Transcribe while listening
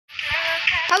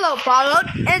Hello, Paulo.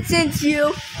 And since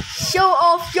you show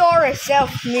off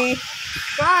yourself, me,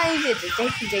 find it.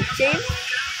 James.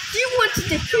 Do you want to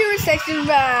the hero section?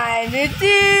 Right, it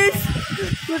is.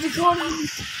 What's it called?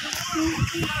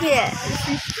 Yeah.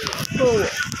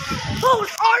 Oh,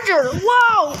 Archer!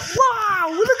 Wow! Wow!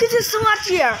 Look at this slot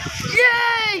here!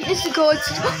 Yay! It's the coach.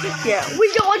 Yeah, we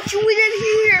got you in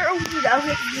here!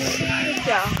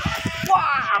 Yeah.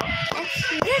 Wow!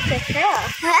 Yes,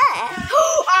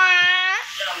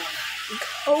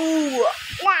 oh!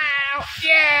 Wow!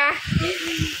 Yeah!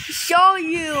 Show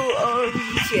you! Oh,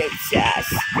 success!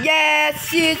 Yes,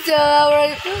 it's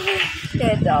a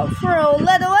pro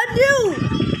little undo!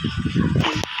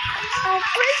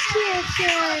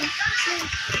 Appreciation!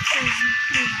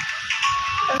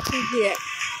 Okay, here.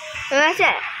 That's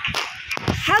it.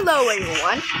 Hello,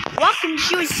 everyone. Welcome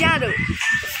to your shadow.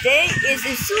 Today is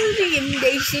a Sunday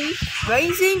invitation.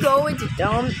 Racing going to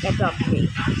Dome Academy.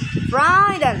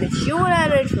 Friday, and the short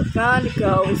letters for fun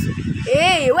goes.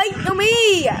 Hey, wait for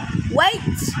me! Wait!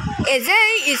 Is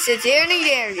it there?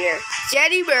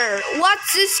 Jetty Bird,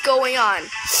 what's this going on?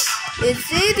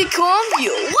 Is it the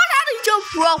computer? What are you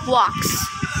Roblox?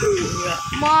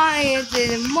 My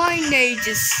name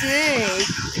is Sick.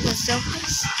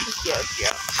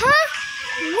 Huh?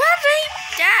 What ain't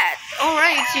that?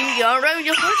 Alright, so you're around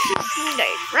your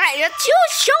right, let's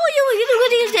show you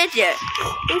what is that there.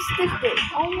 What's this thing?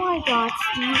 Oh my god,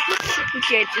 Steve.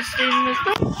 Okay, just in the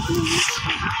stuff.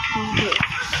 Okay.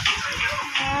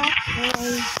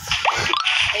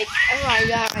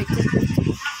 Alright.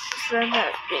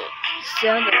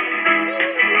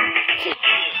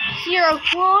 Zero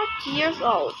 4 years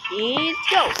old. Let's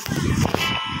go.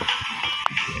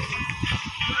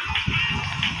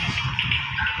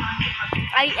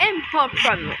 I am far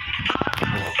from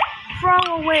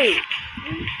away.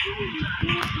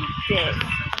 This.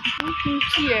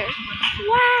 Here.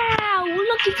 Wow,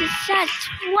 look at this set.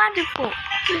 Wonderful.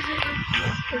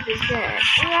 What is that?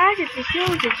 Why is the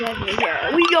soldier here?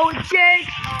 We go check.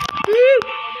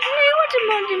 What's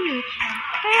among me?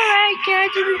 Alright,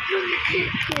 guys.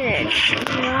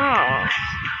 Wow.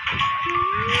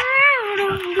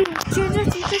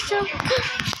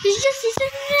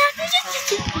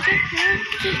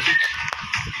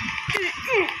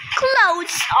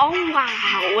 Close. Oh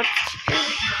wow. What's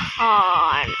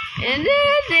on? And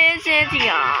this is the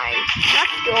eye.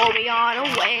 Let's go beyond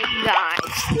away,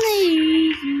 guys.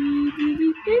 Please.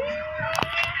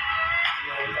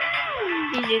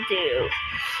 Did you do?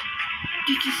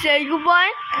 Did you say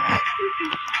goodbye?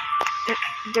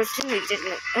 The thing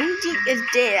is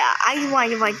there. I want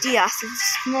your idea.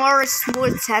 Small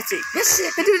tattoo.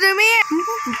 To the man.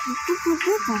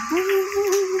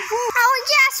 Oh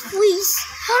yes, please.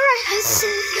 Alright.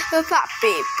 A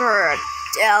puppy bird.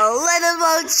 A little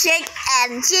boat chick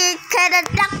and chicken, a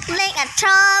duckling, a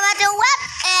charm at the web.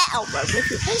 Oh,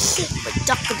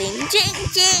 duckling, ching,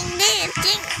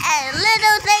 a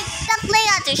little thing, duckling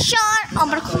at the shore. Oh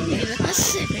my god,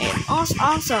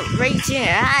 awesome, right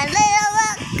here. A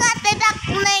little cut the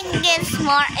duckling gets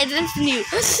more. It's new.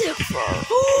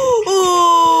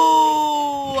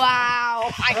 Oh,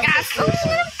 wow! I got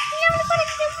something.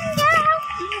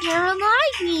 You're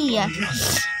like me.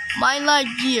 My life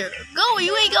gear. Go,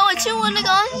 you ain't going to want to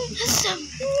go. It's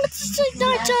like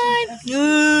night time.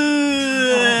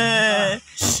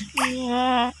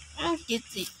 Get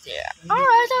it there.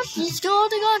 Alright, let's go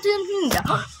to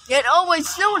go. It always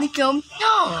snow to come.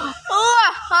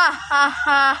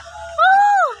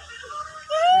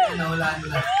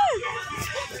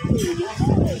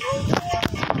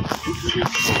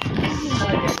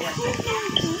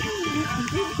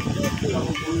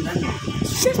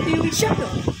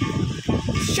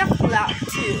 Shuffle out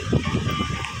too.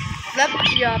 Left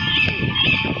job too.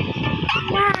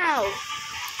 Wow.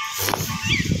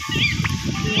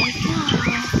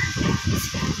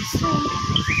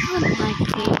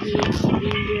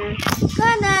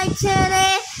 Good night,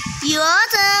 Teddy. You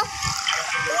awesome.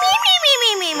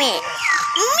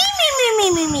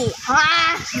 Me.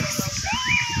 Ah.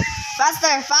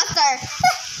 Faster.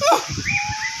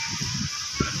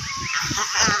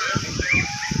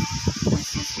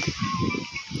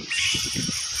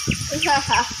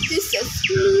 This is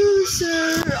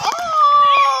loser.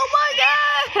 Oh my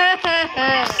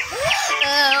god.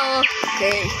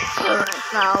 Okay. Alright,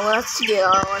 now let's get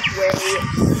on our way.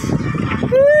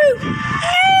 Woo!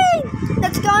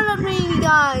 Let's go on me,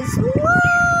 guys. Woo!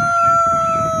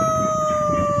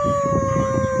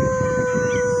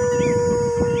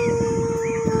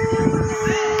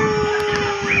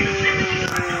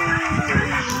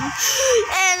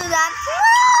 And that's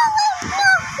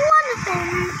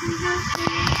wonderful.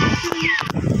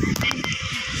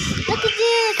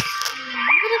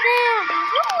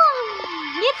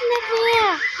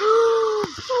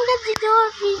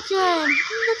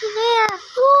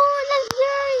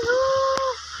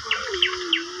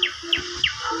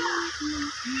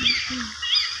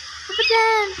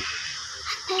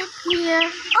 here.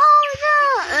 Oh no!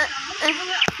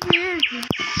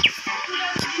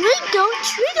 We don't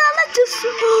like this.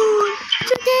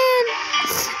 Chicken.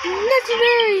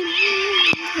 Legendary.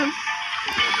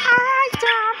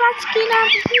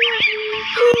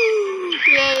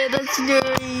 Yeah,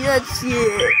 legendary. That's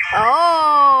it.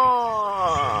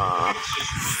 Oh,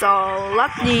 so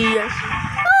lucky.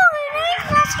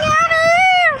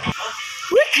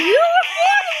 With you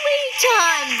for the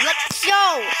meantime, let's go.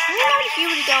 Here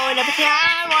we go, and every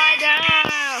time right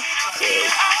now.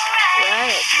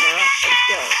 Right, let's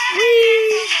go.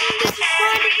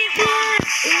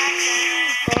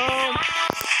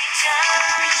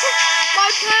 My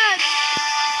pet.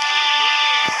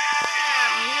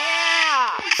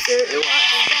 Yeah.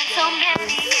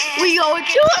 We go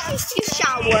to the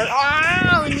shower.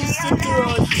 Oh, this is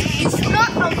it's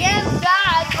not again,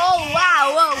 guys. Oh,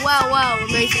 wow,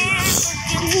 amazing.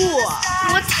 Cool.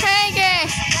 What's hanging?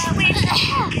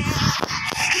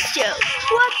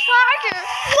 What harder?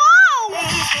 Wow!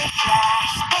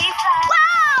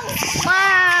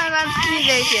 Wow, that's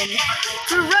amazing.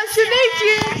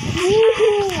 Congratulations!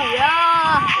 Woohoo!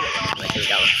 Yeah.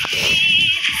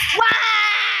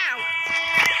 Wow!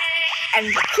 And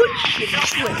cushion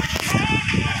swim.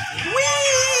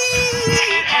 Whee!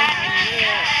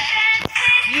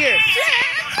 Here.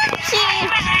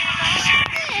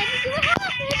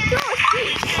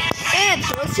 And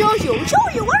let's show you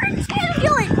what it's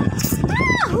doing.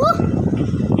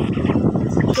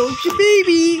 Don't you,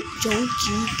 baby? Don't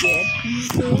you get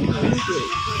so hungry?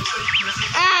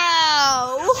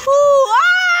 Ow! Woohoo!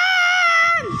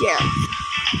 Ah! There.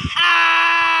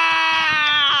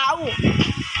 Ow!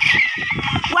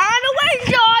 Run away,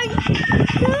 John!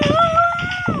 Woohoo!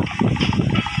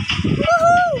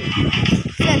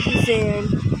 Sentence in.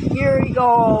 Here we go.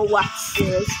 What's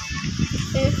this?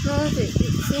 Hey, cousin, this is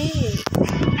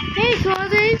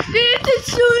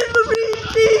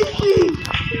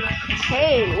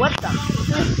Hey, what the?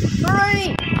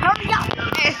 Hurry up!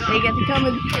 They get to come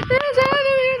in.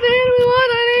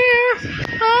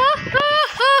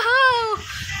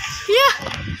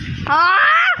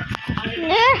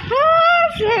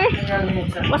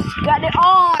 Yeah. What's got it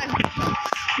on?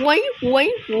 Wait.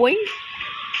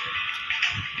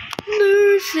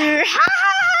 Loser.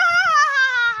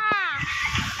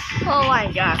 Oh my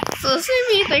god. So see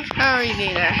me the hurry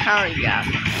up.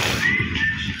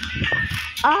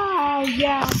 Ah,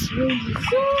 yes, really. So,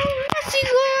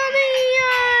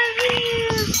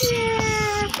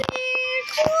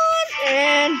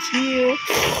 and you.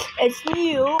 It's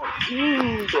new.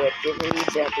 Get the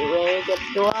reason to wake up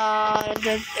the one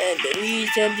and the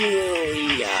reason to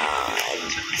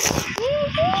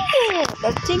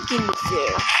I'm thinking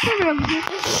here.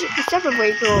 Except for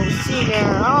Rachel, see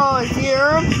there. Oh,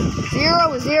 0.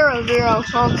 Oh,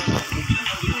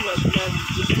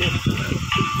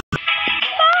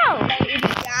 if you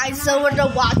guys over the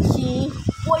watching,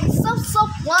 boy, so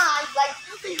wide, like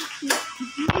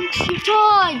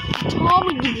time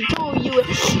you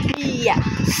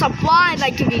supply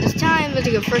like this time with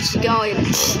the first go in.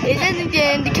 And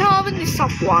then the comment is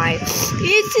supply.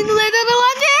 It's in the little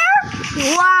one there.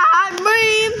 Wow,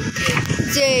 dream.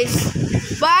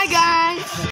 Bye guys.